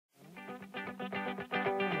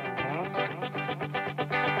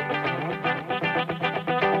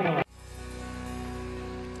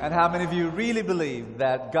And how many of you really believe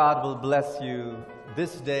that God will bless you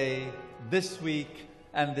this day, this week,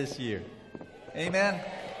 and this year? Amen?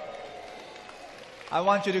 I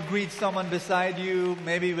want you to greet someone beside you,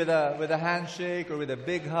 maybe with a handshake or with a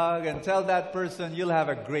big hug, and tell that person you'll have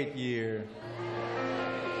a great year.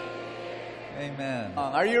 Amen.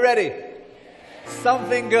 Are you ready?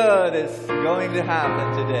 Something good is going to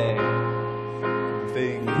happen today.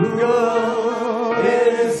 Something good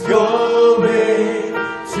is going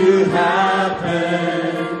to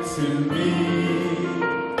happen to me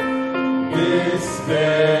this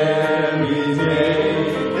very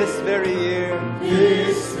day, this very year,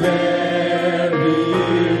 this very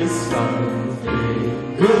year.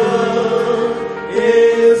 Something good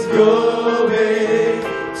is going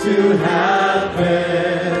to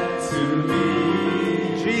happen to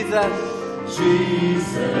me. Jesus,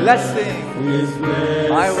 blessing is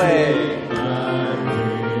my way.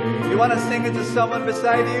 You want to sing it to someone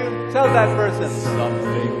beside you? Tell that person.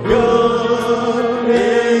 Something good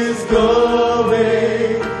is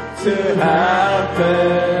going to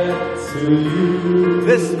happen to you.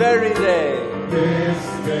 This very day. This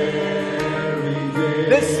very day.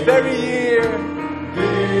 This very year.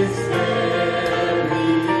 This very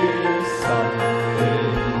year.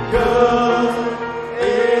 Something good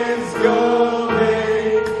is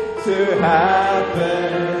going to happen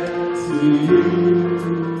to you.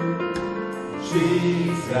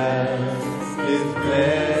 Jesus is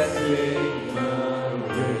blessing the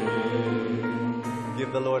way.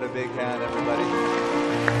 Give the Lord a big hand, everybody.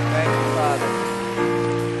 Thank you, Father.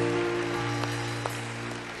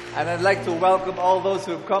 And I'd like to welcome all those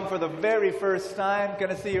who have come for the very first time.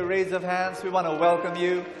 Can I see a raise of hands? We want to welcome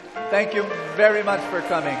you. Thank you very much for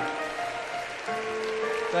coming.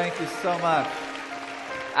 Thank you so much.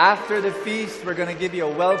 After the feast, we're going to give you a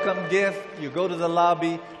welcome gift. You go to the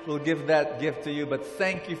lobby, we'll give that gift to you. But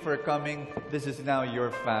thank you for coming. This is now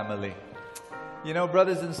your family. You know,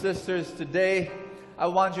 brothers and sisters, today I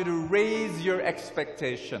want you to raise your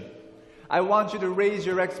expectation. I want you to raise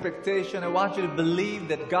your expectation. I want you to believe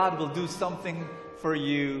that God will do something for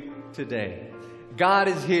you today. God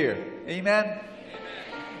is here. Amen?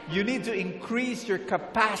 You need to increase your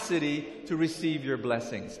capacity to receive your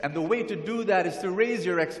blessings. And the way to do that is to raise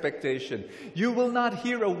your expectation. You will not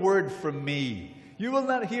hear a word from me. You will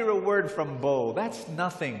not hear a word from Bo. That's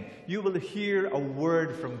nothing. You will hear a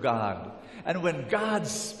word from God. And when God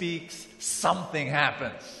speaks, something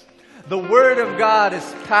happens. The Word of God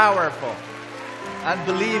is powerful. And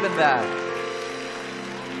believe in that.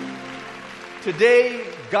 Today,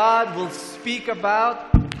 God will speak about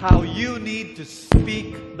how you need to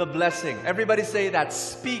speak the blessing. Everybody say that.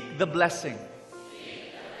 Speak the blessing.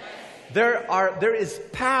 There is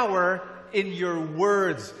power in your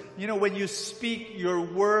words. You know, when you speak your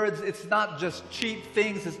words, it's not just cheap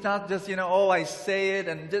things. It's not just, oh, I say it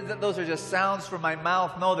and those are just sounds from my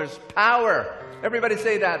mouth. No, there's power. Everybody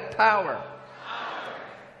say that. Power.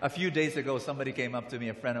 A few days ago, somebody came up to me,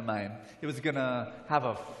 a friend of mine. He was gonna have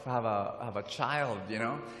a child,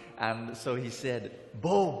 and so he said,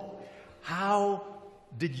 "Bo, how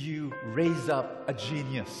did you raise up a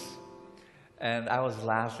genius?" And I was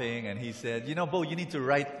laughing, and he said, "Bo, you need to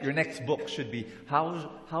write, your next book should be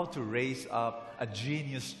how to raise up a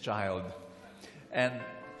genius child." And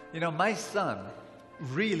my son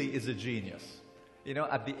really is a genius.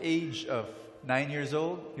 At the age of 9 years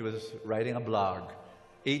old, he was writing a blog.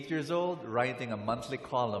 8 years old, writing a monthly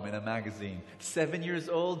column in a magazine. 7 years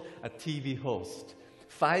old, a TV host.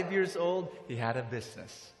 5 years old, he had a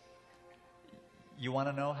business. You want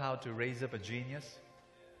to know how to raise up a genius?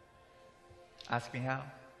 Ask me how.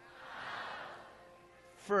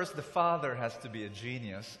 First, the father has to be a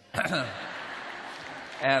genius.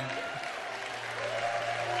 And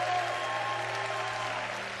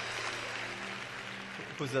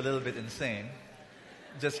who's a little bit insane.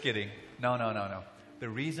 Just kidding. No. The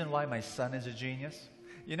reason why my son is a genius,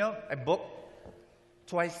 a book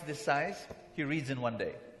twice this size, he reads in one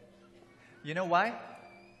day. You know why?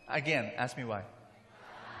 Again, ask me why.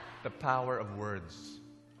 The power of words.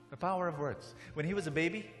 The power of words. When he was a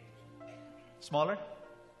baby, smaller,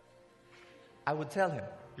 I would tell him,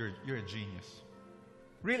 you're a genius.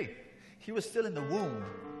 Really. He was still in the womb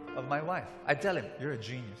of my wife. I'd tell him, you're a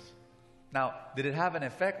genius. Now, did it have an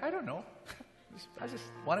effect? I don't know. I just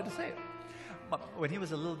wanted to say it. When he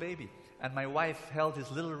was a little baby, and my wife held his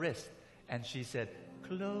little wrist, and she said,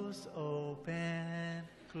 "Close, open,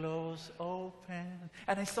 close, open."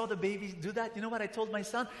 And I saw the baby do that. You know what I told my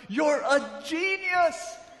son? "You're a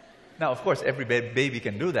genius!" Now, of course, every baby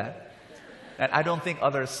can do that. And I don't think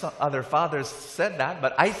other fathers said that,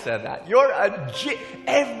 but I said that.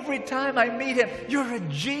 Every time I meet him, you're a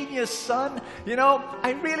genius, son. You know,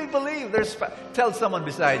 I really believe tell someone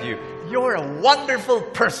beside you, you're a wonderful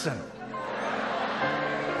person.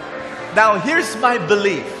 Now, here's my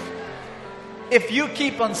belief. If you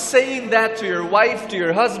keep on saying that to your wife, to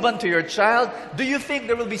your husband, to your child, do you think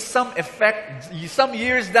there will be some effect some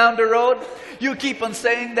years down the road? You keep on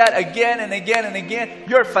saying that again and again and again.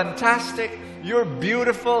 You're fantastic. You're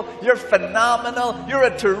beautiful. You're phenomenal. You're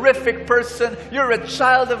a terrific person. You're a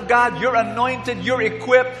child of God. You're anointed. You're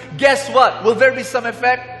equipped. Guess what? Will there be some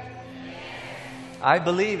effect? I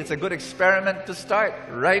believe it's a good experiment to start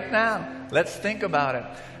right now. Let's think about it.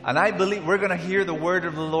 And I believe we're going to hear the word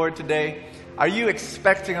of the Lord today. Are you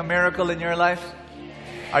expecting a miracle in your life?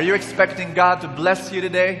 Are you expecting God to bless you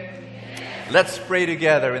today? Let's pray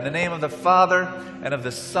together in the name of the Father and of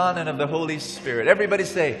the Son and of the Holy Spirit. Everybody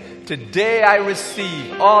say, today I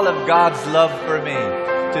receive all of God's love for me.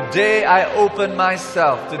 Today I open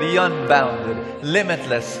myself to the unbounded,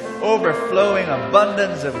 limitless, overflowing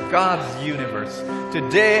abundance of God's universe.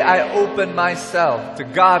 Today I open myself to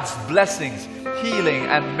God's blessings, healing,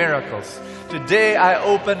 and miracles. Today I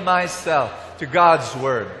open myself to God's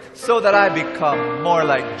Word so that I become more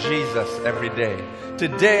like Jesus every day.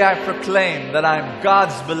 Today I proclaim that I'm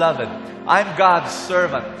God's beloved. I'm God's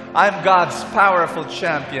servant. I'm God's powerful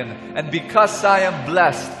champion. And because I am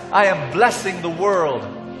blessing the world.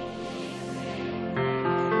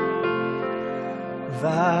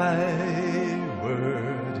 Thy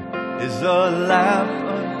word is a lamp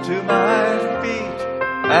unto my feet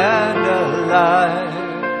and a light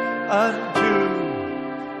unto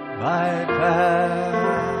my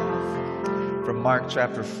path. From Mark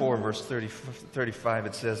chapter 4 verse 35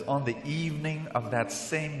 it says, on the evening of that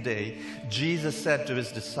same day, Jesus said to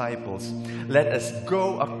his disciples, let us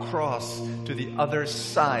go across to the other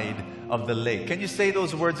side of the lake. Can you say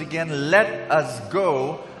those words again? Let us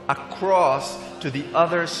go across to the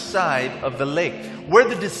other side of the lake. Were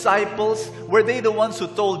the disciples, were they the ones who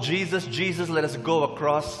told Jesus, let us go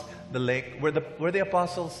across the lake? Were the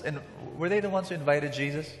apostles, and were they the ones who invited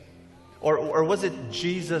Jesus? Or was it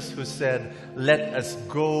Jesus who said, let us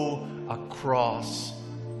go across?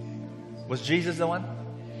 Was Jesus the one?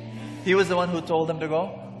 He was the one who told them to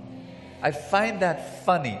go? I find that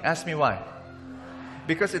funny. Ask me why.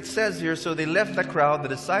 Because it says here, so they left the crowd, the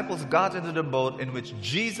disciples got into the boat in which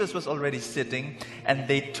Jesus was already sitting, and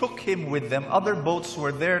they took him with them. Other boats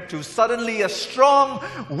were there too. Suddenly a strong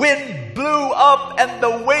wind blew up, and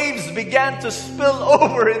the waves began to spill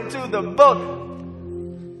over into the boat.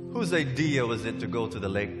 Whose idea was it to go to the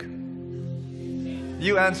lake?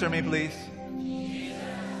 You answer me, please.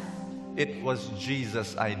 It was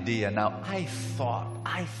Jesus' idea. Now, I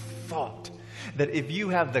thought that if you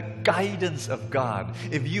have the guidance of God,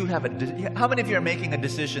 if you have how many of you are making a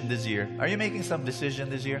decision this year? Are you making some decision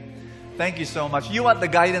this year? Thank you so much. You want the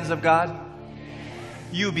guidance of God?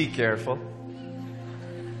 You be careful.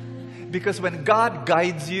 Because when God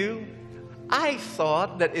guides you, I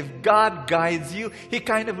thought that if God guides you, He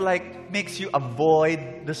kind of like makes you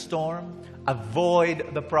avoid the storm,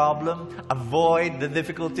 avoid the problem, avoid the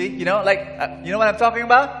difficulty. You know, you know what I'm talking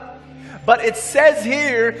about? But it says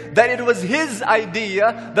here that it was His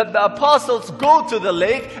idea that the apostles go to the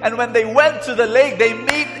lake, and when they went to the lake, they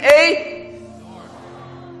meet a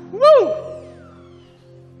storm. Woo!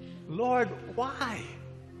 Lord, why?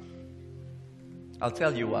 I'll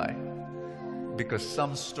tell you why. Because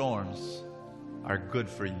some storms are good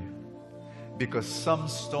for you. Because some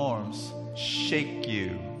storms shake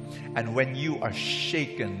you. And when you are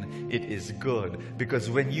shaken, it is good. Because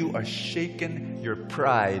when you are shaken, your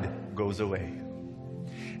pride goes away.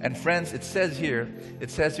 And friends, it says here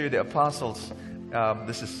the apostles,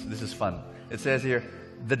 this is fun. It says here,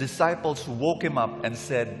 the disciples woke him up and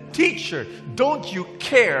said, "Teacher, don't you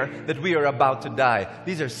care that we are about to die?"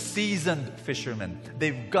 These are seasoned fishermen.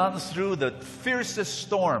 They've gone through the fiercest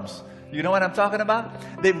storms. You know what I'm talking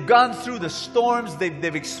about? They've gone through the storms,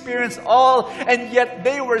 they've experienced all, and yet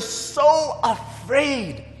they were so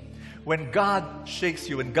afraid. When God shakes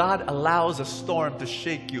you, when God allows a storm to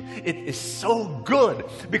shake you, it is so good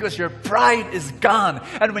because your pride is gone.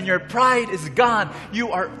 And when your pride is gone,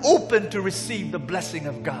 you are open to receive the blessing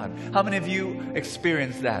of God. How many of you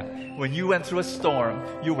experienced that? When you went through a storm,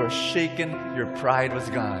 you were shaken, your pride was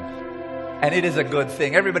gone. And it is a good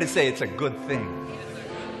thing. Everybody say it's a good thing.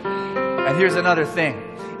 And here's another thing.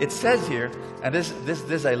 It says here, and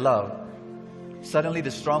this I love. Suddenly the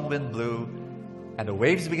strong wind blew, and the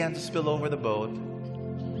waves began to spill over the boat.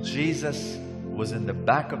 Jesus was in the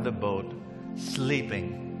back of the boat,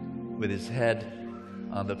 sleeping with his head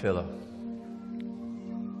on the pillow.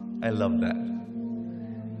 I love that.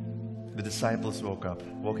 The disciples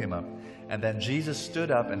woke him up. And then Jesus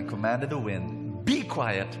stood up and commanded the wind, "Be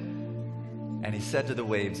quiet." And he said to the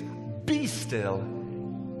waves, "Be still."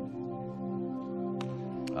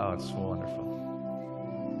 Oh, it's so wonderful.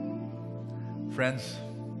 Friends,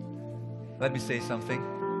 let me say something.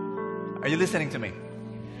 Are you listening to me?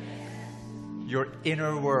 Your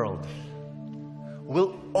inner world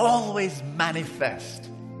will always manifest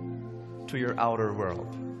to your outer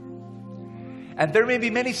world. And there may be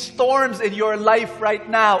many storms in your life right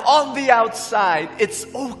now. On the outside, it's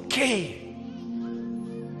okay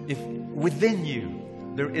if within you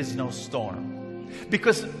there is no storm.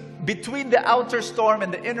 Because between the outer storm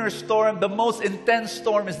and the inner storm, the most intense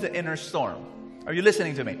storm is the inner storm. Are you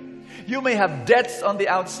listening to me? You may have debts on the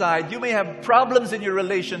outside. You may have problems in your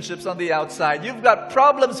relationships on the outside. You've got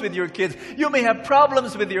problems with your kids. You may have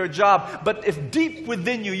problems with your job. But if deep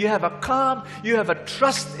within you, you have a calm, you have a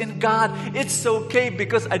trust in God, it's okay,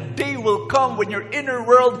 because a day will come when your inner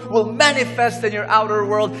world will manifest in your outer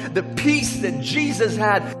world. The peace that Jesus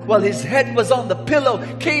had while his head was on the pillow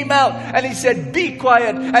came out, and he said, "Be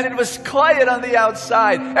quiet." And it was quiet on the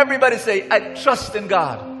outside. Everybody say, "I trust in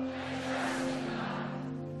God."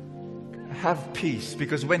 Have peace,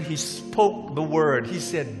 because when he spoke the word, he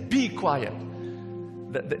said, "Be quiet."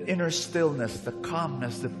 The inner stillness, the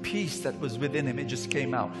calmness, the peace that was within him, it just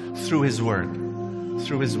came out through his word.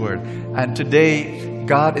 Through his word. And today,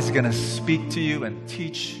 God is going to speak to you and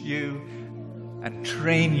teach you and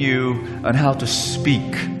train you on how to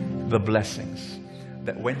speak the blessings.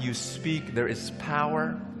 That when you speak, there is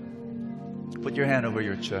power. Put your hand over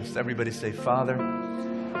your chest. Everybody say, "Father,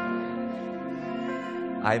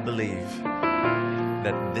 I believe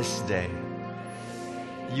that this day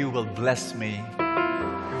you will bless me,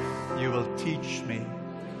 you will teach me,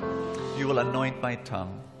 you will anoint my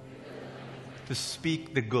tongue to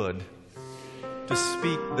speak the good, to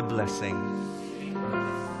speak the blessing.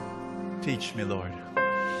 Teach me, Lord.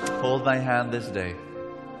 Hold my hand this day,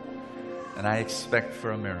 and I expect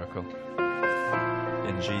for a miracle.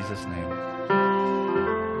 In Jesus' name,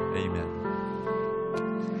 amen."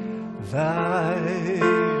 Thy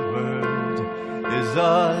word is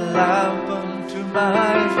a lamp unto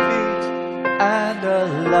my feet and a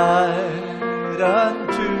light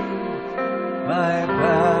unto my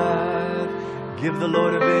path. Give the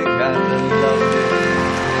Lord a big hand and love him.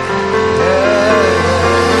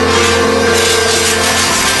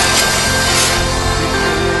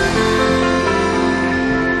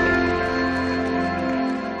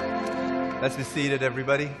 Let's be seated,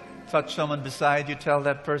 everybody. Touch someone beside you. Tell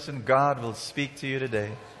that person, God will speak to you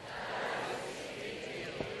today.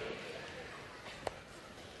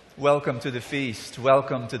 Welcome to the feast.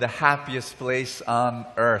 Welcome to the happiest place on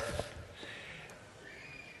earth.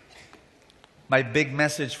 My big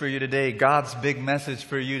message for you today, God's big message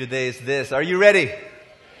for you today is this. Are you ready?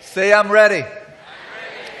 Say, "I'm ready."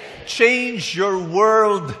 Change your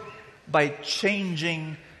world by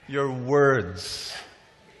changing your words.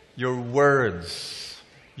 Your words.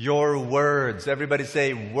 Your words. Everybody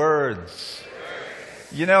say words.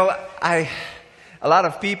 You know, a lot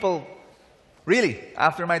of people, really,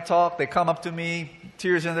 after my talk, they come up to me,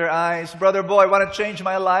 tears in their eyes. "Brother Boy, I want to change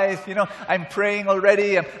my life. You know, I'm praying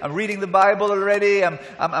already. I'm reading the Bible already.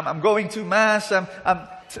 I'm going to Mass.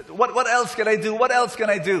 What else can I do? What else can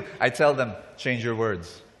I do?" I tell them, change your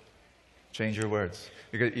words. Change your words.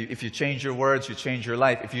 Because if you change your words, you change your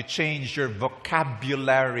life. If you change your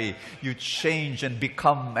vocabulary, you change and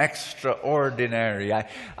become extraordinary.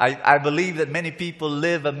 I believe that many people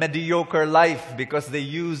live a mediocre life because they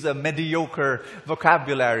use a mediocre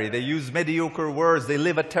vocabulary. They use mediocre words. They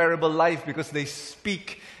live a terrible life because they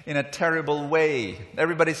speak in a terrible way.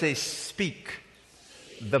 Everybody say, "Speak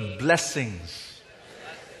the blessings."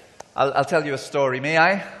 I'll tell you a story. May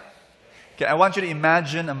I? Okay, I want you to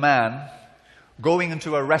imagine a man going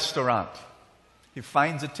into a restaurant. He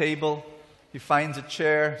finds a table, he finds a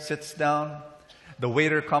chair, sits down. The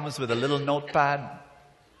waiter comes with a little notepad.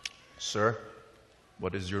 "Sir,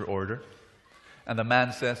 what is your order?" And the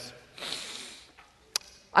man says,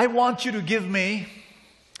 "I want you to give me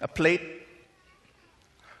a plate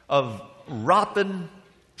of rotten,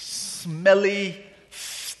 smelly,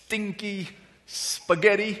 stinky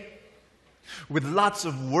spaghetti with lots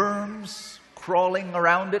of worms crawling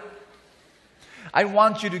around it. I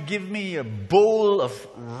want you to give me a bowl of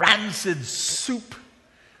rancid soup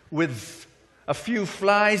with a few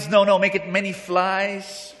flies. No, make it many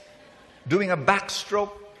flies. Doing a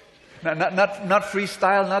backstroke. Not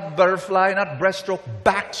freestyle, not butterfly, not breaststroke,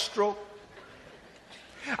 backstroke.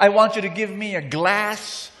 I want you to give me a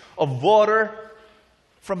glass of water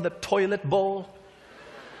from the toilet bowl.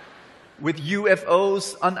 with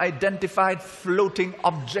UFOs, unidentified floating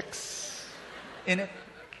objects in it.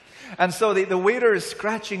 And so the waiter is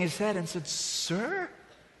scratching his head and said, "Sir,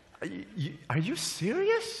 are you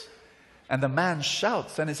serious?" And the man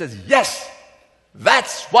shouts and he says, "Yes,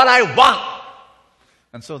 that's what I want."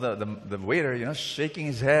 And so the waiter, shaking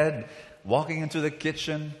his head, walking into the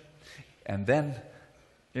kitchen, and then,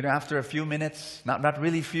 after a few minutes, not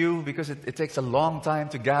really few, because it takes a long time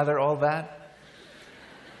to gather all that,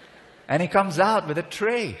 and he comes out with a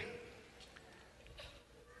tray.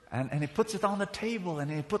 And he puts it on the table,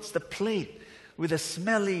 and he puts the plate with a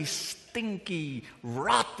smelly, stinky,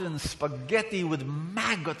 rotten spaghetti with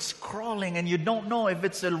maggots crawling, and you don't know if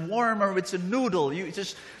it's a worm or if it's a noodle. You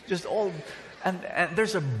just all, and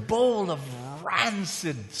there's a bowl of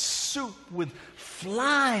rancid soup with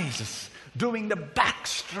flies doing the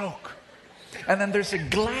backstroke. And then there's a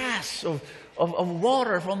glass of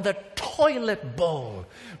water from the toilet bowl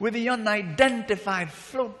with the unidentified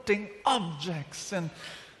floating objects. And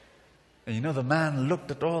the man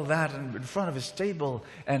looked at all that in front of his table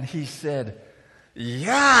and he said,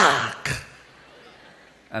 "Yuck!"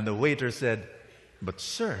 And the waiter said, "But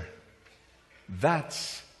sir,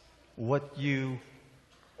 that's what you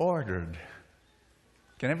ordered."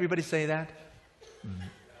 Can everybody say that?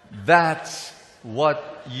 That's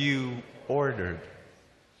what you ordered.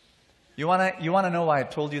 You wanna know why I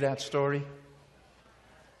told you that story?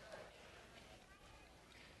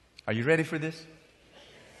 Are you ready for this?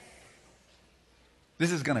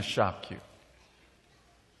 This is going to shock you.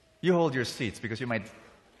 You hold your seats because you might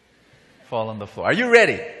fall on the floor. Are you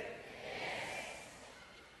ready?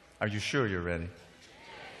 Are you sure you're ready?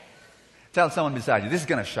 Tell someone beside you, this is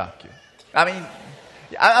going to shock you. I mean,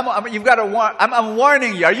 you've got to warn. I'm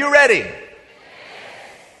warning you. Are you ready?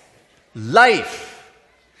 Life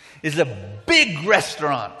is a big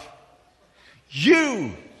restaurant.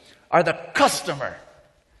 You are the customer.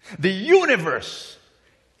 The universe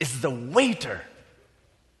is the waiter.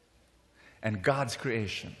 And God's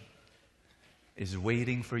creation is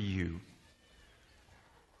waiting for you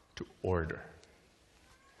to order.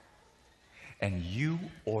 And you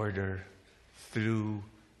order through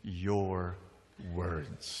your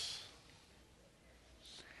words.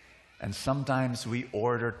 And sometimes we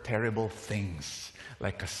order terrible things,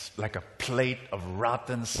 like a plate of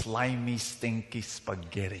rotten, slimy, stinky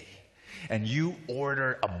spaghetti. And you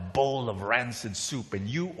order a bowl of rancid soup, and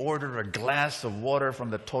you order a glass of water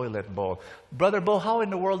from the toilet bowl. Brother Bo, how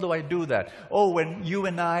in the world do I do that? Oh,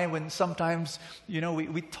 when sometimes,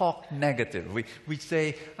 we talk negative. We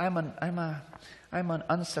say, I'm an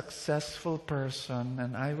unsuccessful person,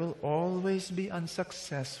 and I will always be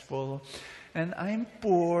unsuccessful. And I'm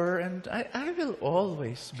poor, and I will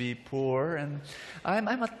always be poor. And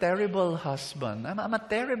I'm a terrible husband. I'm a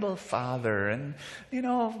terrible father. And,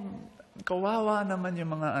 kawawa naman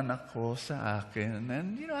yung mga anak ko sa akin.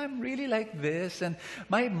 And, I'm really like this. And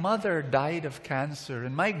my mother died of cancer.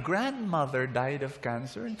 And my grandmother died of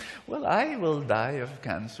cancer. And, well, I will die of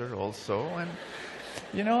cancer also. And,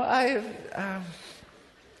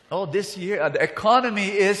 this year, the economy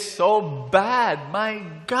is so bad. My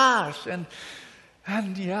gosh. And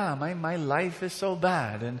yeah, my life is so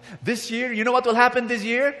bad. And this year, you know what will happen this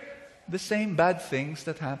year? The same bad things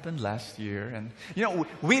that happened last year. And,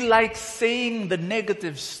 we like saying the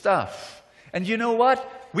negative stuff. And you know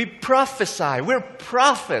what? We prophesy. We're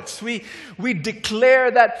prophets. We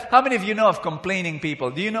declare that. How many of you know of complaining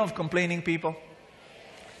people? Do you know of complaining people?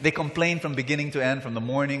 They complain from beginning to end, from the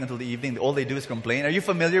morning until the evening. All they do is complain. Are you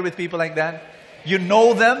familiar with people like that? You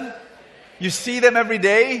know them? You see them every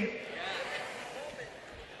day?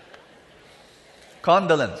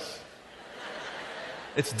 Condolence.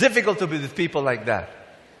 It's difficult to be with people like that.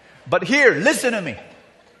 But here, listen to me.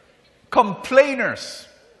 Complainers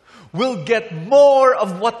will get more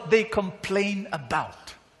of what they complain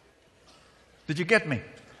about. Did you get me?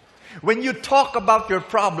 When you talk about your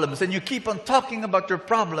problems and you keep on talking about your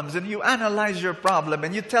problems and you analyze your problem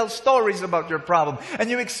and you tell stories about your problem and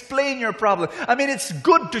you explain your problem. I mean, it's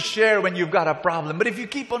good to share when you've got a problem, but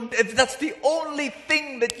if that's the only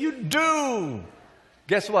thing that you do,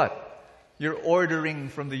 guess what? You're ordering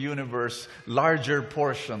from the universe larger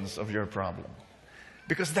portions of your problem.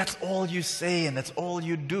 Because that's all you say and that's all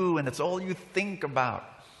you do and that's all you think about.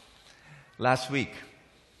 Last week,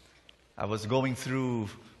 I was going through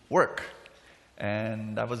work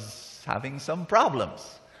and I was having some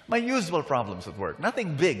problems My usual problems at work.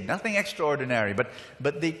 Nothing big, nothing extraordinary, but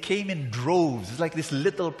they came in droves. It's like these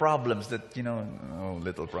little problems that, oh,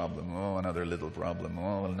 little problem, oh, another little problem,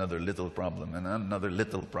 oh, another little problem, and another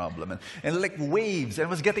little problem. And like waves, I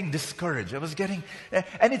was getting discouraged.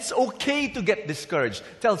 And it's okay to get discouraged.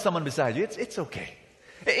 Tell someone beside you, it's okay.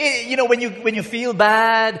 When you feel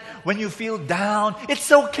bad, when you feel down,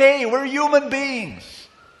 it's okay. We're human beings.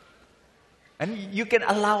 And you can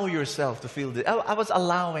allow yourself to feel I was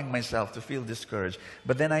allowing myself to feel discouraged.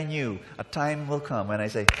 But then I knew a time will come when I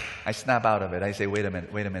snap out of it. I say, wait a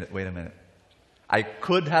minute. I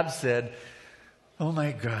could have said, oh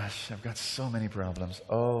my gosh, I've got so many problems.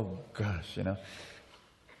 Oh gosh,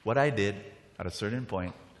 What I did at a certain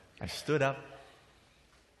point, I stood up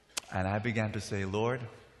and I began to say, Lord,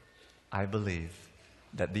 I believe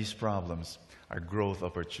that these problems are growth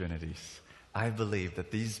opportunities. I believe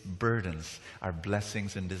that these burdens are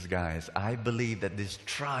blessings in disguise. I believe that these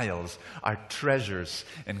trials are treasures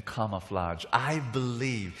in camouflage. I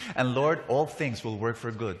believe, and Lord, all things will work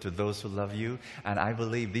for good to those who love you, and I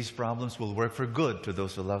believe these problems will work for good to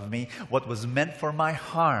those who love me. What was meant for my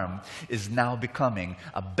harm is now becoming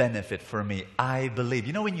a benefit for me. I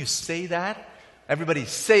believe. When you say that, everybody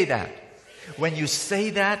say that. When you say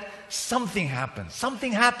that, something happens.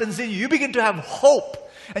 Something happens in you. You begin to have hope.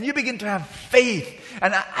 And you begin to have faith.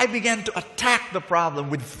 And I began to attack the problem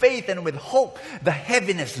with faith and with hope. The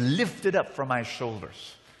heaviness lifted up from my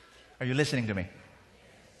shoulders. Are you listening to me?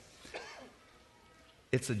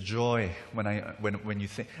 It's a joy when you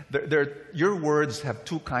think. Your words have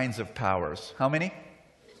two kinds of powers. How many?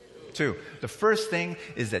 Two. The first thing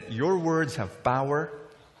is that your words have power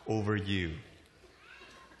over you.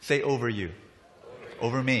 Say over you.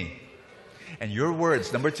 Over me. And your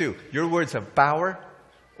words, number two, your words have power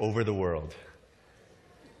over the world.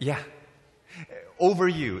 Yeah. Over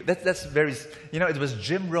you. That's very, it was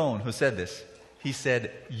Jim Rohn who said this. He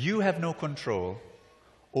said, you have no control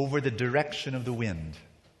over the direction of the wind,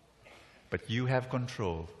 but you have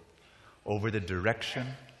control over the direction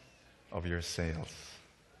of your sails.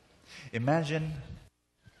 Imagine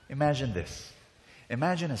this.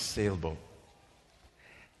 Imagine a sailboat.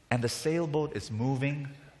 And the sailboat is moving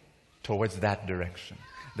towards that direction.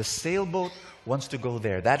 The sailboat wants to go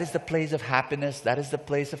there. That is the place of happiness. That is the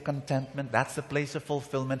place of contentment. That's the place of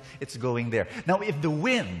fulfillment. It's going there. Now, if the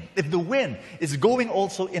wind is going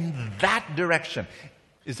also in that direction,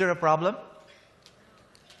 is there a problem?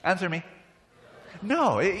 Answer me.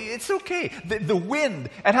 No, it's okay. The wind,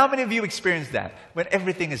 and how many of you experience that? When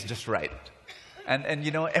everything is just right. And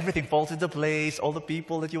everything falls into place. All the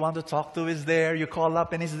people that you want to talk to is there. You call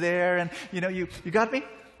up and he's there. And, you got me?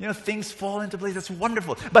 Things fall into place. That's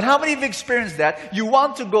wonderful. But how many of you experienced that? You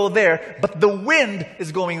want to go there, but the wind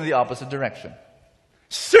is going in the opposite direction.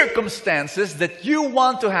 Circumstances that you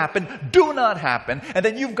want to happen do not happen, and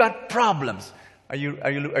then you've got problems. Are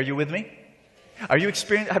you with me? Have you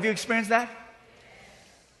experienced that?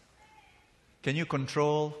 Can you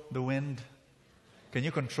control the wind? Can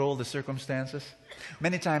you control the circumstances?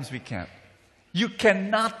 Many times we can't. You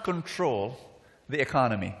cannot control the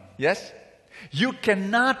economy. Yes? You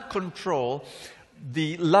cannot control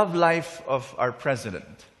the love life of our president.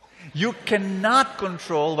 You cannot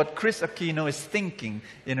control what Chris Aquino is thinking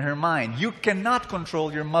in her mind. You cannot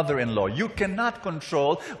control your mother-in-law. You cannot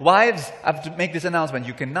control, wives, I have to make this announcement,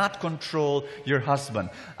 you cannot control your husband.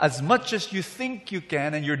 As much as you think you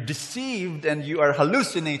can and you're deceived and you are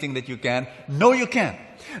hallucinating that you can, no you can't.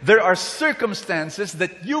 There are circumstances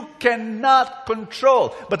that you cannot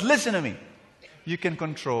control. But listen to me. You can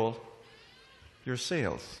control your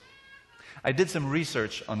sails. I did some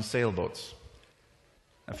research on sailboats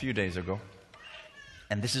a few days ago,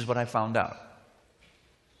 and this is what I found out.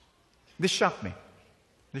 This shocked me.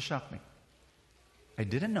 I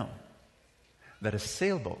didn't know that a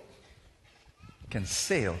sailboat can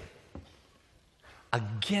sail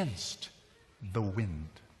against the wind.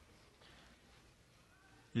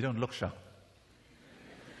 You don't look shocked.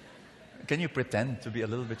 Can you pretend to be a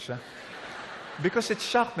little bit shocked? Because it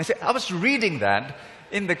shocked me. See, I was reading that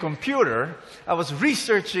in the computer. I was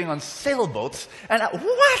researching on sailboats. And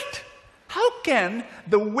what? How can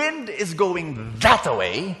the wind is going that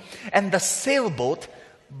way and the sailboat,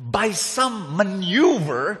 by some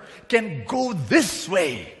maneuver, can go this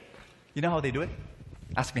way? You know how they do it?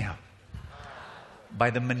 Ask me how. By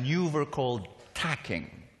the maneuver called tacking.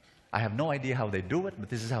 I have no idea how they do it, but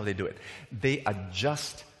this is how they do it. They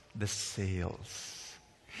adjust the sails.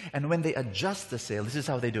 And when they adjust the sail, this is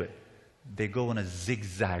how they do it. They go in a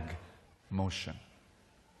zigzag motion.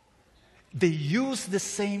 They use the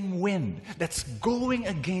same wind that's going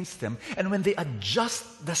against them. And when they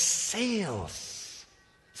adjust the sails,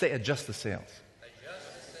 Say, adjust the sails.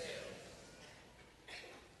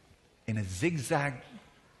 In a zigzag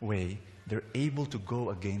way, they're able to go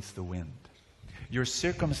against the wind. Your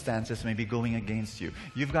circumstances may be going against you.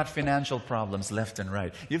 You've got financial problems left and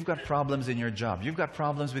right. You've got problems in your job. You've got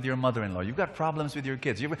problems with your mother-in-law. You've got problems with your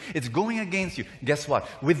kids. It's going against you. Guess what?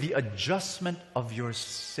 With the adjustment of your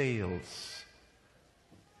sails,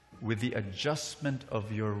 with the adjustment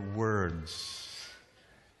of your words,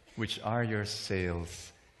 which are your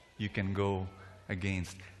sails, you can go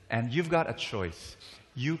against. And you've got a choice.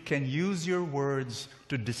 You can use your words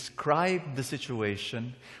to describe the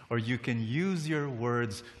situation, or you can use your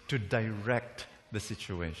words to direct the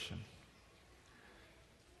situation.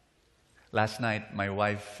 Last night, my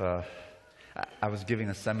wife, I was giving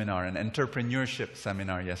a seminar, an entrepreneurship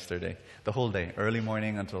seminar yesterday, the whole day, early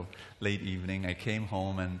morning until late evening. I came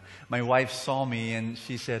home and my wife saw me and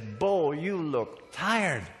she said, "Bo, you look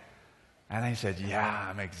tired." And I said, "Yeah,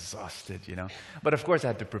 I'm exhausted, you know." But of course, I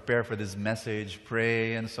had to prepare for this message,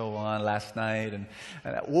 pray, and so on last night. And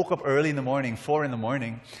I woke up early in the morning, 4 in the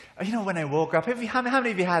morning. You know, when I woke up, how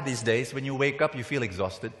many of you had these days when you wake up, you feel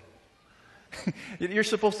exhausted? You're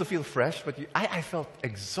supposed to feel fresh, but I felt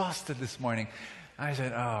exhausted this morning. I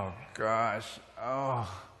said, "Oh, gosh. Oh,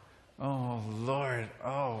 Lord.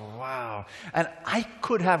 Oh, wow." And I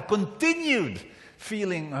could have continued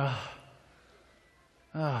feeling,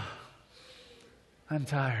 I'm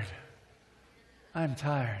tired. I'm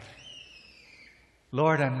tired.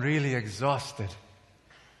 Lord, I'm really exhausted.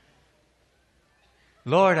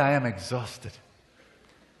 Lord, I am exhausted.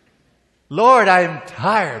 Lord, I am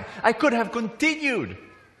tired. I could have continued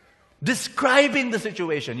describing the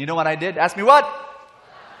situation. You know what I did? Ask me what?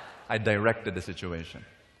 I directed the situation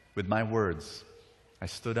with my words. I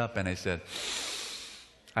stood up and I said,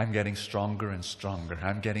 "I'm getting stronger and stronger.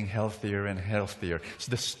 I'm getting healthier and healthier. So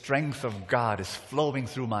the strength of God is flowing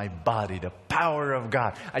through my body, the power of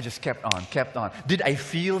God." I just kept on, kept on. Did I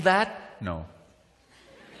feel that? No.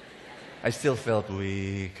 I still felt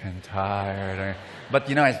weak and tired. But,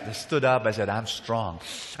 you know, I stood up. I said, "I'm strong.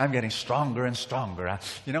 I'm getting stronger and stronger."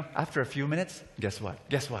 You know, after a few minutes, guess what?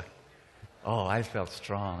 Guess what? Oh, I felt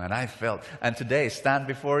strong, and today, stand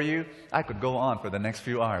before you, I could go on for the next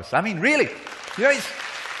few hours. I mean, really, you know,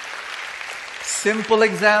 simple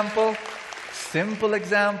example,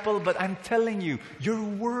 but I'm telling you, your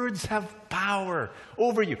words have power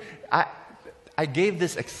over you. I gave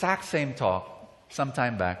this exact same talk some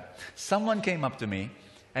time back. Someone came up to me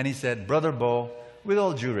and he said, "Brother Bo, with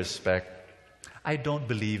all due respect, I don't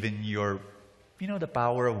believe in your, the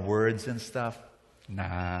power of words and stuff."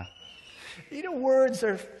 Nah. Words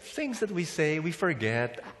are things that we say, we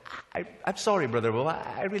forget. I'm sorry, Brother Bo.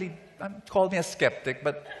 Call me a skeptic,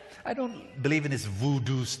 but I don't believe in this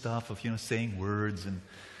voodoo stuff of, saying words and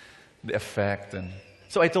the effect. And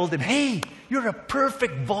so I told him, "Hey, you're a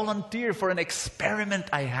perfect volunteer for an experiment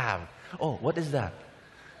I have." "Oh, what is that?"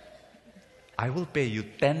 "I will pay you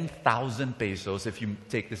 10,000 pesos if you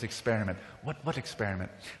take this experiment." What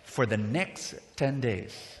experiment? "For the next 10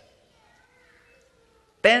 days.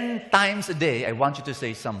 10 times a day, I want you to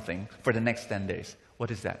say something for the next 10 days.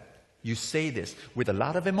 What is that? You say this with a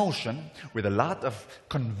lot of emotion, with a lot of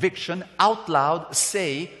conviction, out loud,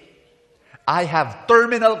 say, 'I have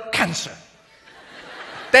terminal cancer.'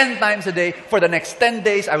 10 times a day, for the next 10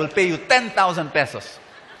 days, I will pay you 10,000 pesos.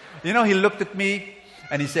 He looked at me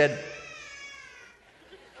and he said,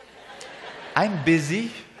 "I'm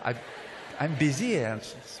busy. I'm busy."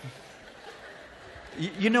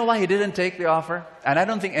 You know why he didn't take the offer? And I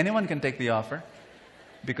don't think anyone can take the offer.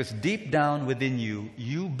 Because deep down within you,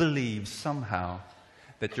 you believe somehow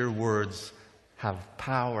that your words have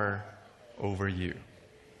power over you.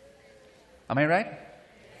 Am I right?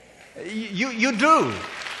 You do.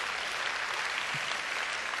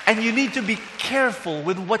 And you need to be careful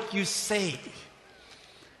with what you say.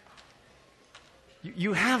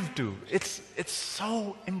 You have to. It's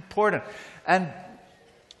so important. And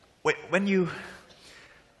when you...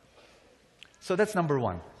 So that's number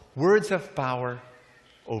one. Words have power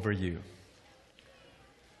over you.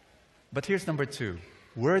 But here's number two.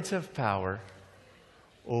 Words have power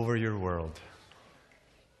over your world.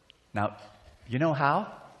 Now, you know how?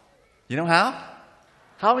 You know how?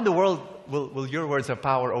 How in the world will your words have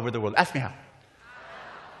power over the world? Ask me how.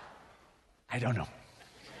 I don't know.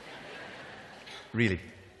 Really,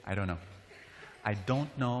 I don't know. I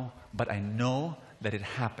don't know, but I know that it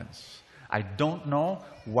happens. I don't know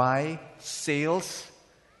why sails,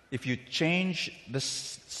 if you change the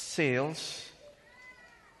sails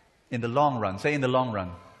in the long run, say in the long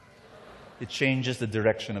run, it changes the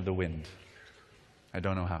direction of the wind. I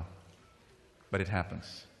don't know how, but it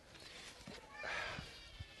happens.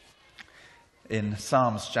 In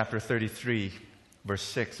Psalms chapter 33, verse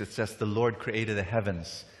 6, it says, "The Lord created the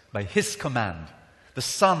heavens by His command, the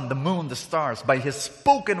sun, the moon, the stars, by His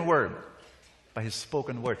spoken word." By His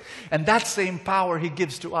spoken word. And that same power He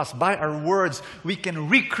gives to us. By our words, we can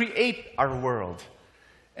recreate our world.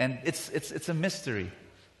 And it's a mystery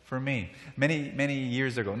for me. Many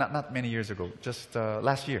years ago, not many years ago, just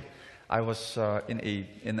last year, I was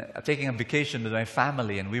taking a vacation with my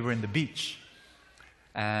family, and we were in the beach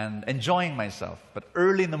and enjoying myself. But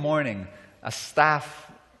early in the morning, a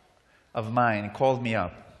staff of mine called me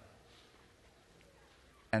up,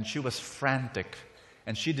 and she was frantic.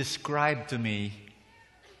 And she described to me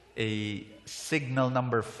a signal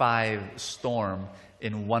number 5 storm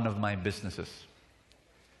in one of my businesses.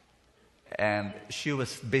 And she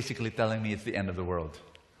was basically telling me it's the end of the world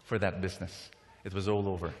for that business. It was all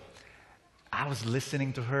over. I was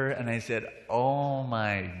listening to her and I said, "Oh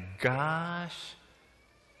my gosh.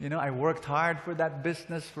 You know, I worked hard for that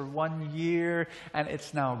business for 1 year and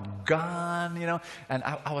it's now gone, you know." And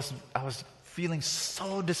I was feeling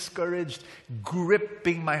so discouraged.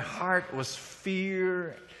 Gripping my heart was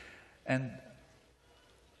fear. And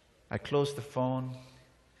I closed the phone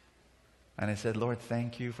and I said, "Lord,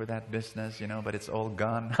 thank you for that business, you know, but it's all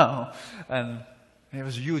gone now." And it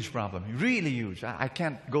was a huge problem, really huge. I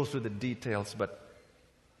can't go through the details, but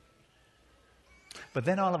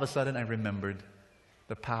then all of a sudden I remembered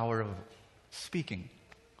the power of speaking.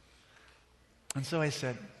 And so I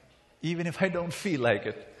said, even if I don't feel like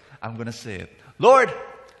it, I'm going to say it. "Lord,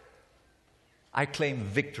 I claim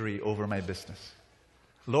victory over my business.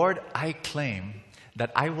 Lord, I claim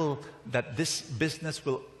that this business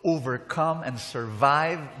will overcome and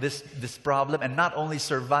survive this problem, and not only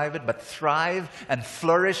survive it, but thrive and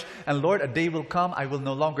flourish. And Lord, a day will come, I will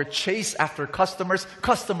no longer chase after customers.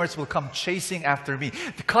 Customers will come chasing after me.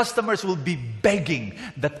 The customers will be begging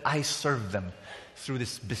that I serve them through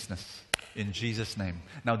this business. In Jesus' name."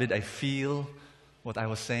 Now, did I feel what I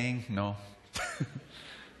was saying? No.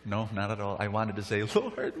 No, not at all. I wanted to say,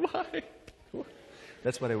 "Lord, why?"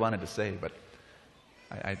 That's what I wanted to say, but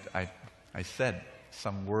I said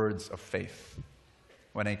some words of faith.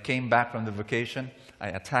 When I came back from the vacation, I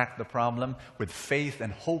attacked the problem with faith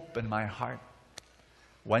and hope in my heart.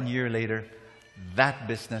 1 year later, that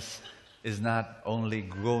business is not only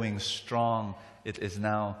growing strong, it is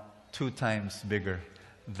now 2 times bigger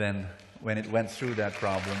than when it went through that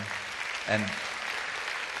problem. And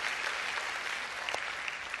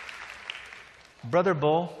Brother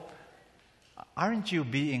Bo, aren't you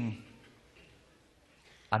being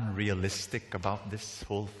unrealistic about this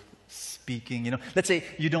whole speaking? You know, let's say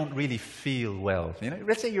you don't really feel well. You know,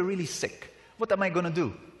 let's say you're really sick. What am I going to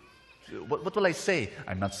do? What will I say?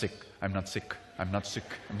 "I'm not sick. I'm not sick. I'm not sick.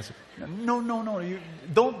 I'm not sick." No. You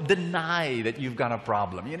don't deny that you've got a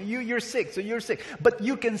problem. You know, you're sick, so you're sick. But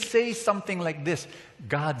you can say something like this: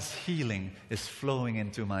 "God's healing is flowing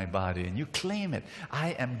into my body." And you claim it.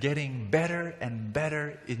 "I am getting better and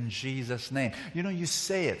better in Jesus' name." You know, you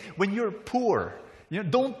say it. When you're poor, you know,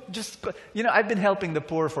 don't just, you know, I've been helping the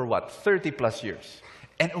poor for 30 plus years.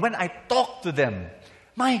 And when I talk to them,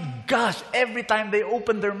 my gosh, every time they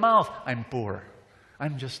open their mouth, "I'm poor.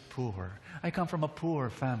 I'm just poor. I come from a poor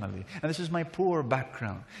family. And this is my poor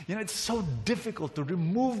background." You know, it's so difficult to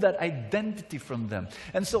remove that identity from them.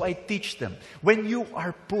 And so I teach them, when you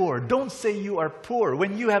are poor, don't say you are poor.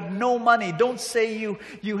 When you have no money, don't say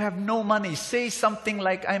you have no money. Say something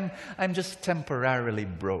like, I'm just temporarily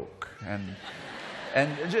broke.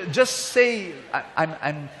 And just say,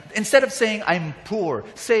 I'm instead of saying I'm poor,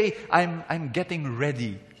 say I'm getting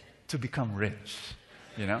ready to become rich.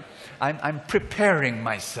 You know, I'm preparing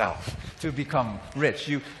myself to become rich.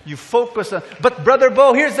 You focus on. But Brother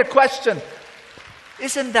Bo, here's the question: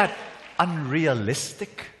 isn't that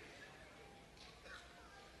unrealistic?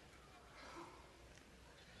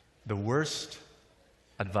 The worst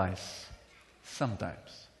advice,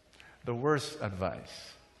 sometimes, the worst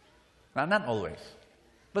advice. Now, not always,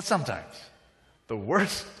 but sometimes, the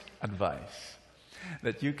worst advice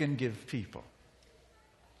that you can give people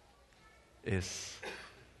is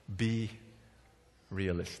be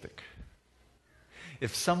realistic.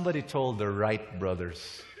 If somebody told the Wright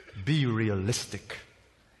brothers, "Be realistic,"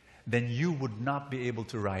 then you would not be able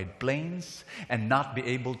to ride planes and not be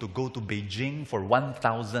able to go to Beijing for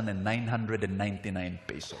 1,999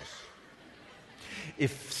 pesos.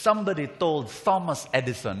 If somebody told Thomas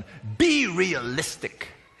Edison, "Be realistic,"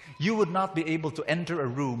 you would not be able to enter a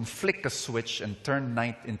room, flick a switch, and turn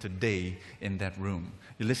night into day in that room.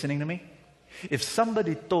 You listening to me? If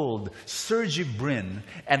somebody told Sergey Brin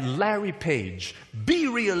and Larry Page, be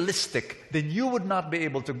realistic, then you would not be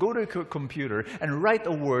able to go to a computer and write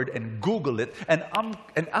a word and Google it, and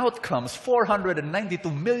out comes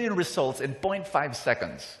 492 million results in 0.5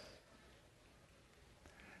 seconds.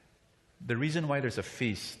 The reason why there's a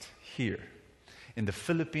feast here in the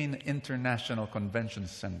Philippine International Convention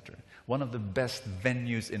Center, one of the best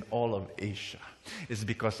venues in all of Asia, is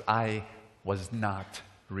because I was not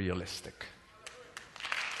realistic.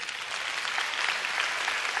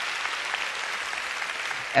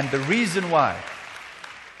 And the reason why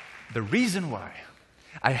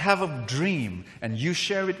I have a dream, and you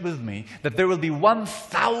share it with me, that there will be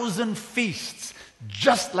 1,000 feasts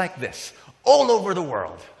just like this all over the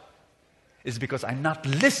world, is because I'm not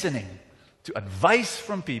listening to advice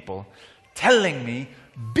from people telling me,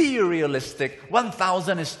 be realistic,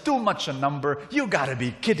 1,000 is too much a number, you gotta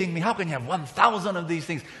be kidding me, how can you have 1,000 of these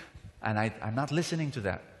things? And I'm not listening to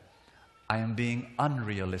that. I am being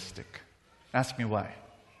unrealistic. Ask me why.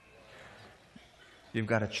 You've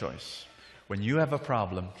got a choice. When you have a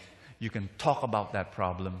problem, you can talk about that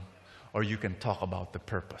problem, or you can talk about the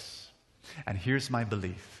purpose. And here's my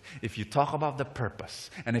belief. If you talk about the purpose,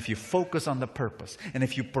 and if you focus on the purpose, and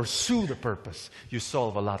if you pursue the purpose, you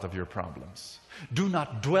solve a lot of your problems. Do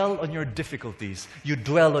not dwell on your difficulties. You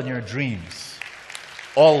dwell on your dreams.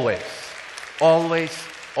 Always, always,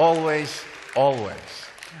 always, always.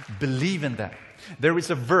 Believe in that. There is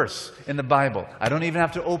a verse in the Bible. I don't even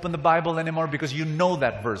have to open the Bible anymore because you know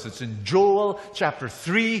that verse. It's in Joel chapter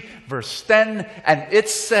 3, verse 10, and it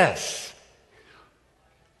says,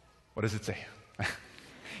 what does it say?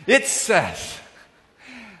 It says,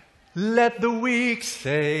 let the weak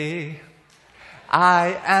say,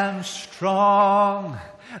 I am strong.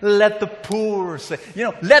 Let the poor say,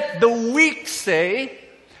 let the weak say,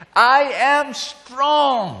 I am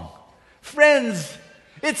strong. Friends,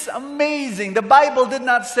 it's amazing. The Bible did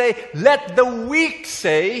not say, let the weak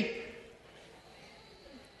say,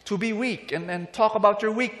 to be weak, and talk about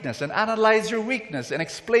your weakness, and analyze your weakness, and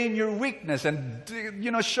explain your weakness, and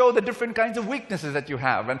show the different kinds of weaknesses that you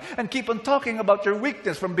have, and keep on talking about your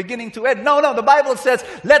weakness from beginning to end. No, the Bible says,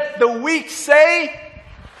 let the weak say,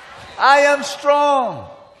 I am strong.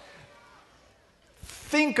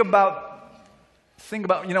 Think about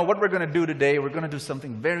what we're going to do today. We're going to do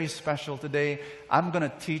something very special today. I'm going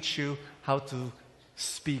to teach you how to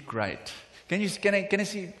speak right. Can you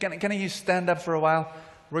stand up for a while?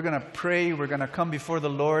 We're going to pray. We're going to come before the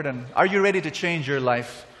Lord. And are you ready to change your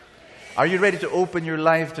life? Are you ready to open your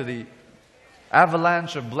life to the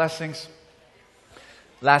avalanche of blessings?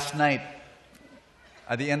 Last night,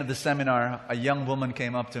 at the end of the seminar, a young woman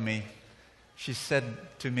came up to me. She said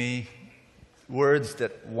to me words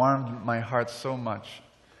that warmed my heart so much.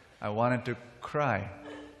 I wanted to cry.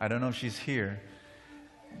 I don't know if she's here,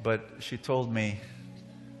 but she told me,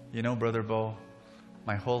 Brother Bo,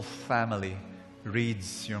 my whole family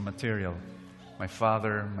reads your material. My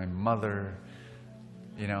father, my mother,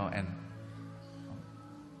 and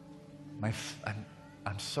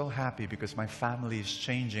I'm so happy because my family is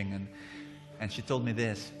changing. And she told me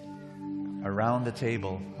this, around the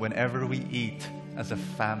table, whenever we eat as a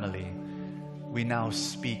family, we now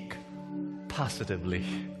speak positively.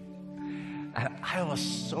 And I was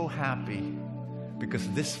so happy because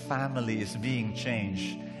this family is being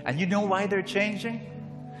changed. And you know why they're changing?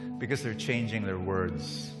 Because they're changing their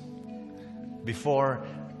words. Before,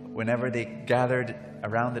 whenever they gathered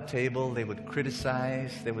around the table, they would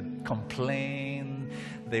criticize, they would complain,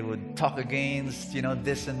 they would talk against,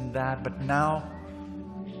 this and that. But now,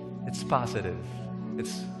 it's positive.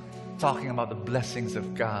 It's talking about the blessings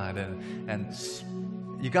of God. And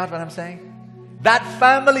you got what I'm saying? That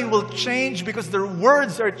family will change because their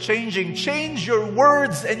words are changing. Change your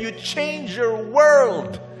words and you change your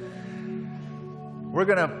world. We're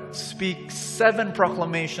going to speak 7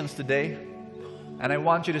 proclamations today. And I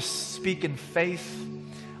want you to speak in faith.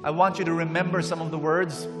 I want you to remember some of the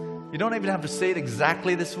words. You don't even have to say it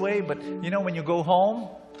exactly this way, but when you go home,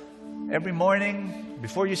 every morning,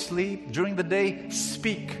 before you sleep, during the day,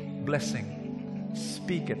 speak blessing.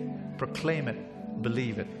 Speak it, proclaim it,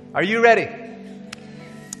 believe it. Are you ready?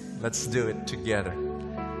 Let's do it together.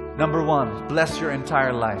 Number 1, bless your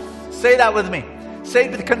entire life. Say that with me. Say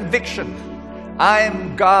it with conviction. I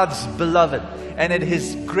am God's beloved, and it is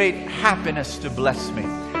His great happiness to bless me.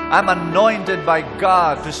 I'm anointed by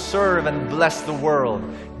God to serve and bless the world.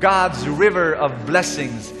 God's river of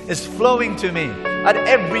blessings is flowing to me at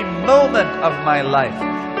every moment of my life.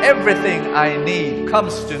 Everything I need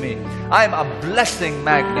comes to me. I'm a blessing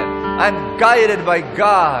magnet. I'm guided by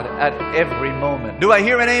God at every moment. Do I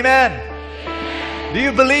hear an amen? Do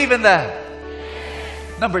you believe in that?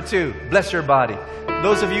 Number 2, bless your body.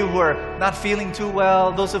 Those of you who are not feeling too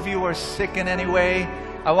well, those of you who are sick in any way,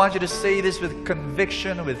 I want you to say this with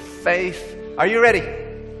conviction, with faith. Are you ready?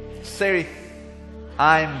 Say,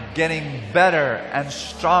 I'm getting better and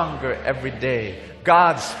stronger every day.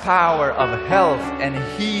 God's power of health and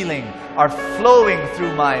healing are flowing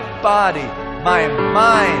through my body, my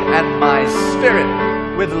mind, and my spirit.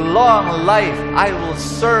 With long life, I will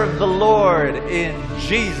serve the Lord in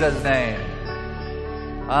Jesus' name.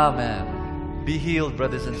 Amen. Be healed,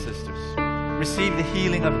 brothers and sisters. Receive the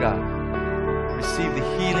healing of God. Receive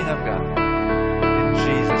the healing of God. In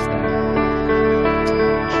Jesus' name.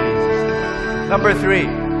 In Jesus' name. Number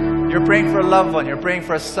 3, you're praying for a loved one. You're praying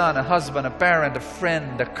for a son, a husband, a parent, a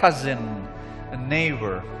friend, a cousin, a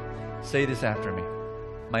neighbor. Say this after me.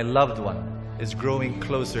 My loved one is growing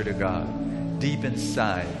closer to God. Deep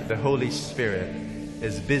inside, the Holy Spirit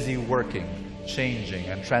is busy working, changing,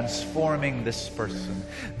 and transforming this person.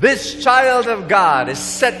 This child of God is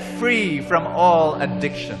set free from all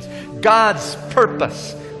addictions. God's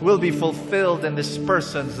purpose will be fulfilled in this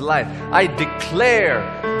person's life. I declare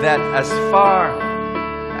that as far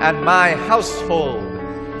and my household,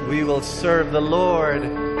 we will serve the Lord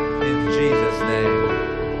in Jesus'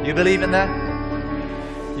 name. You believe in that?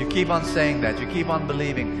 You keep on saying that. You keep on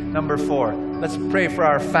believing. Number 4, let's pray for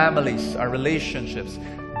our families, our relationships.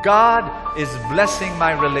 God is blessing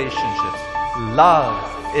my relationships. Love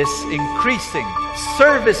is increasing.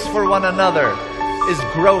 Service for one another is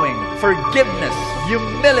growing. Forgiveness,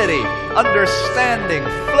 humility, understanding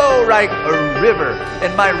flow like a river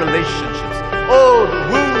in my relationships. Old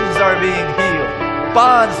wounds are being healed.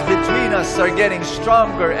 Bonds between us are getting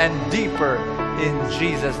stronger and deeper in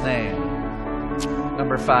Jesus' name.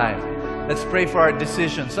 Number 5, let's pray for our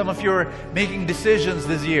decisions. Some of you are making decisions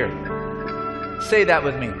this year. Say that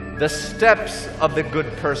with me. The steps of the good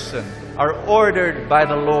person are ordered by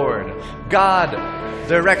the Lord. God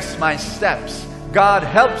directs my steps. God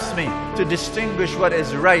helps me to distinguish what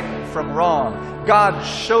is right from wrong. God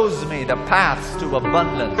shows me the paths to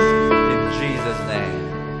abundance in Jesus'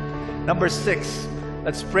 name. Number 6,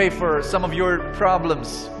 let's pray for some of your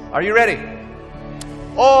problems. Are you ready?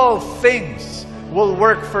 All things will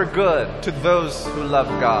work for good to those who love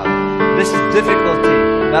God. This difficulty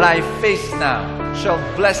that I face now shall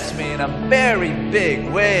bless me in a very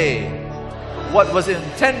big way. What was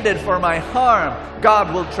intended for my harm,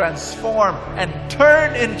 God will transform and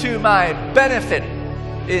turn into my benefit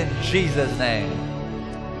in Jesus' name.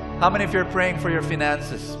 How many of you are praying for your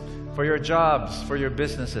finances, for your jobs, for your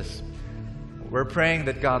businesses? We're praying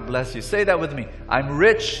that God bless you. Say that with me. I'm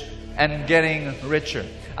rich and getting richer.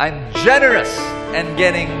 I'm generous and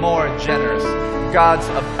getting more generous. God's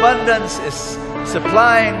abundance is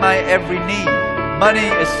supplying my every need. Money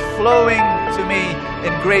is flowing to me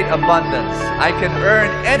in great abundance. I can earn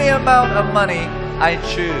any amount of money I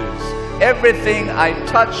choose. Everything I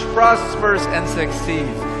touch prospers and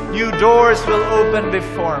succeeds. New doors will open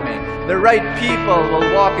before me. The right people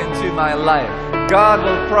will walk into my life. God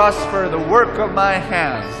will prosper the work of my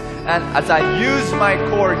hands. And as I use my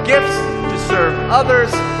core gifts to serve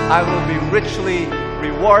others, I will be richly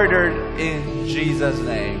rewarded in Jesus'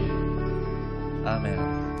 name.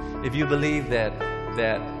 Amen. If you believe that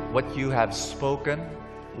what you have spoken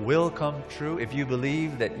will come true, if you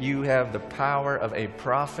believe that you have the power of a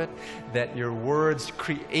prophet, that your words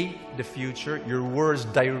create the future, your words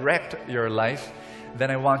direct your life,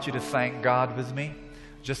 then I want you to thank God with me.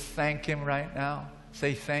 Just thank Him right now.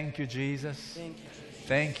 Say, thank you, Jesus. Thank you.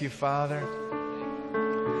 Thank you, Father.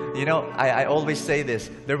 You know, I always say this.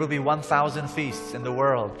 There will be 1,000 feasts in the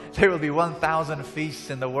world. There will be 1,000 feasts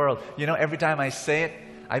in the world. You know, every time I say it,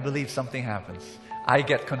 I believe something happens. I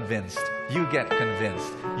get convinced. You get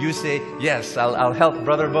convinced. You say, yes, I'll help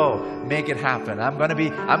Brother Bo make it happen. I'm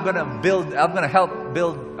gonna help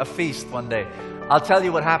build a feast one day. I'll tell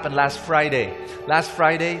you what happened last Friday. Last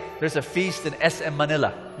Friday, there's a feast in SM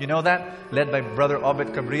Manila. You know that? Led by Brother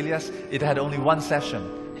Obed Cabrillas. It had only one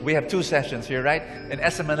session. We have 2 sessions here, right? In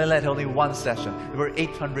SM Manila, it had only 1 session. There were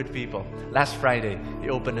 800 people. Last Friday, he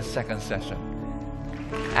opened the 2nd session.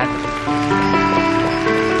 And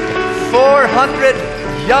 400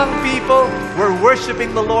 young people were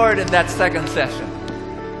worshiping the Lord in that 2nd session.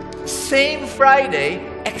 Same Friday,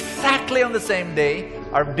 exactly on the same day,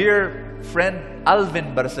 our dear friend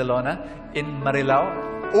Alvin Barcelona in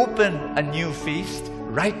Marilao opened a new feast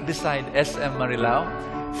right beside SM Marilao.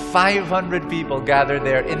 500 people gathered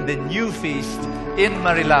there in the new feast in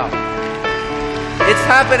Marilao. It's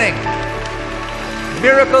happening.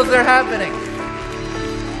 Miracles are happening.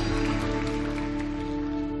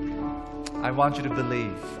 I want you to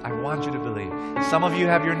believe. I want you to believe. Some of you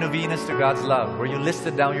have your novenas to God's love, where you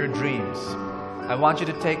listed down your dreams. I want you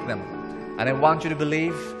to take them. And I want you to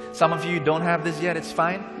believe. Some of you don't have this yet, it's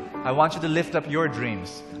fine. I want you to lift up your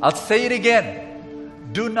dreams. I'll say it again.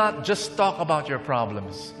 Do not just talk about your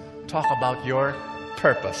problems. Talk about your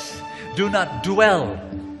purpose. Do not dwell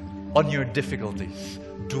on your difficulties.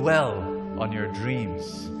 Dwell on your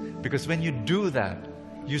dreams. Because when you do that,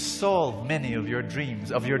 you solve many of your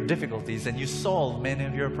dreams, of your difficulties, and you solve many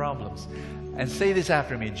of your problems. And say this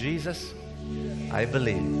after me. Jesus, I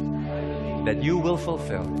believe that you will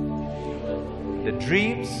fulfill the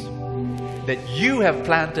dreams that you have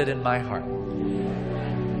planted in my heart.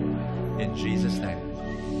 In Jesus' name.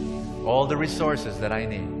 All the resources that I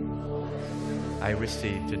need, I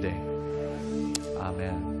receive today.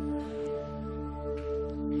 Amen.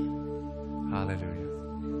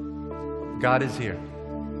 Hallelujah. God is here.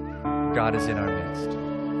 God is in our midst.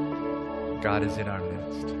 God is in our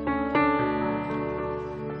midst.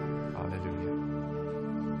 Hallelujah.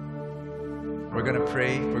 We're going to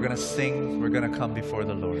pray. We're going to sing. We're going to come before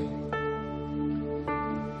the Lord.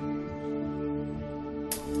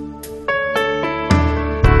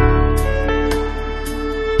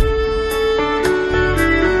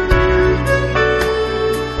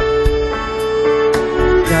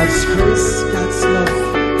 God's grace, God's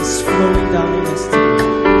love is flowing down on us today.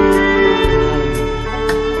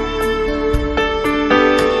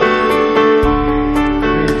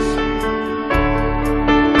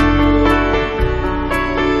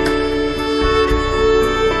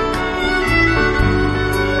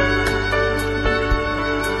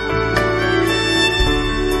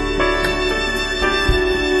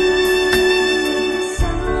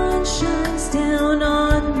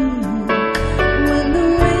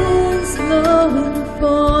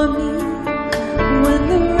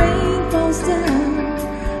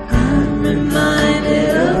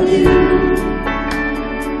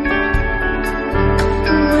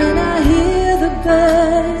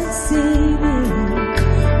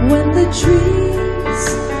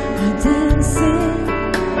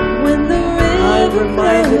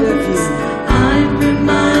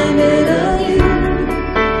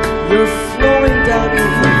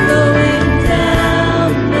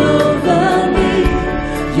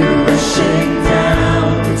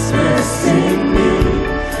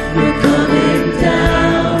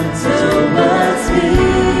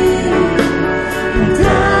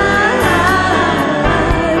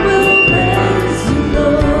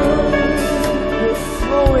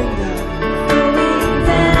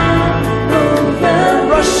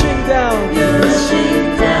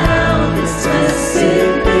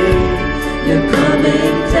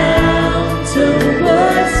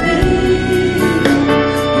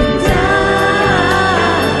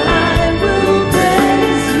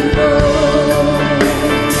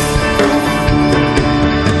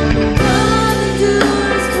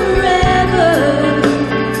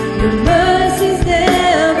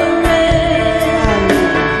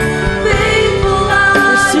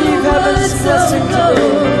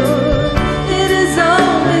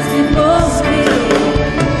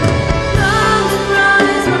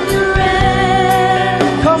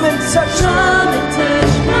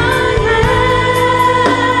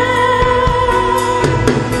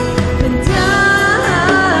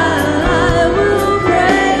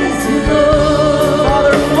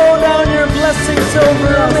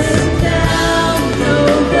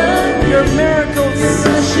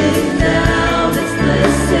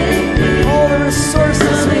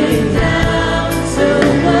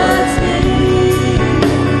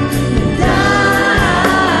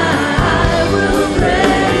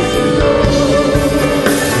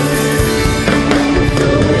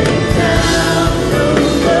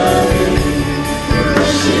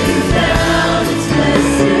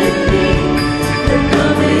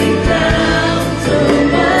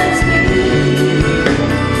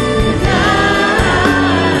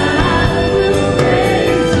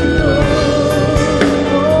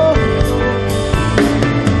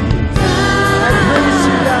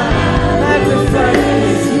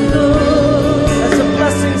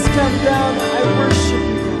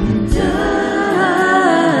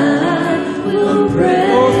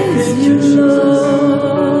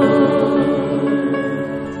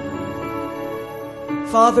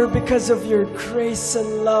 Father, because of your grace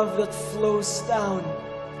and love that flows down,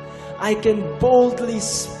 I can boldly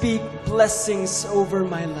speak blessings over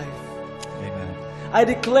my life. Amen. I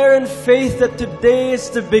declare in faith that today is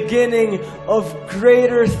the beginning of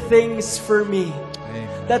greater things for me.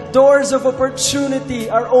 Amen. That doors of opportunity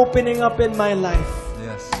are opening up in my life.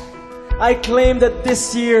 Yes. I claim that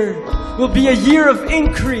this year will be a year of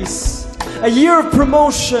increase. a year of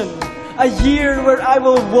promotion, a year where I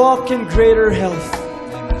will walk in greater health.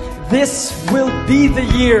 This will be the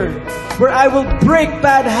year where I will break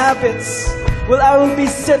bad habits, where I will be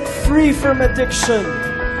set free from addiction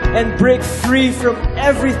and break free from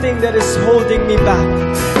everything that is holding me back.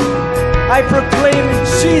 I proclaim in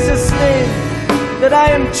Jesus' name that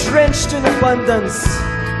I am drenched in abundance,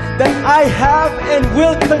 that I have and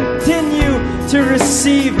will continue to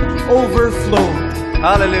receive overflow.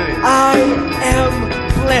 Hallelujah. I am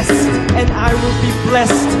blessed and I will be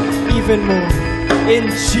blessed even more. In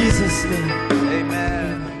Jesus' name.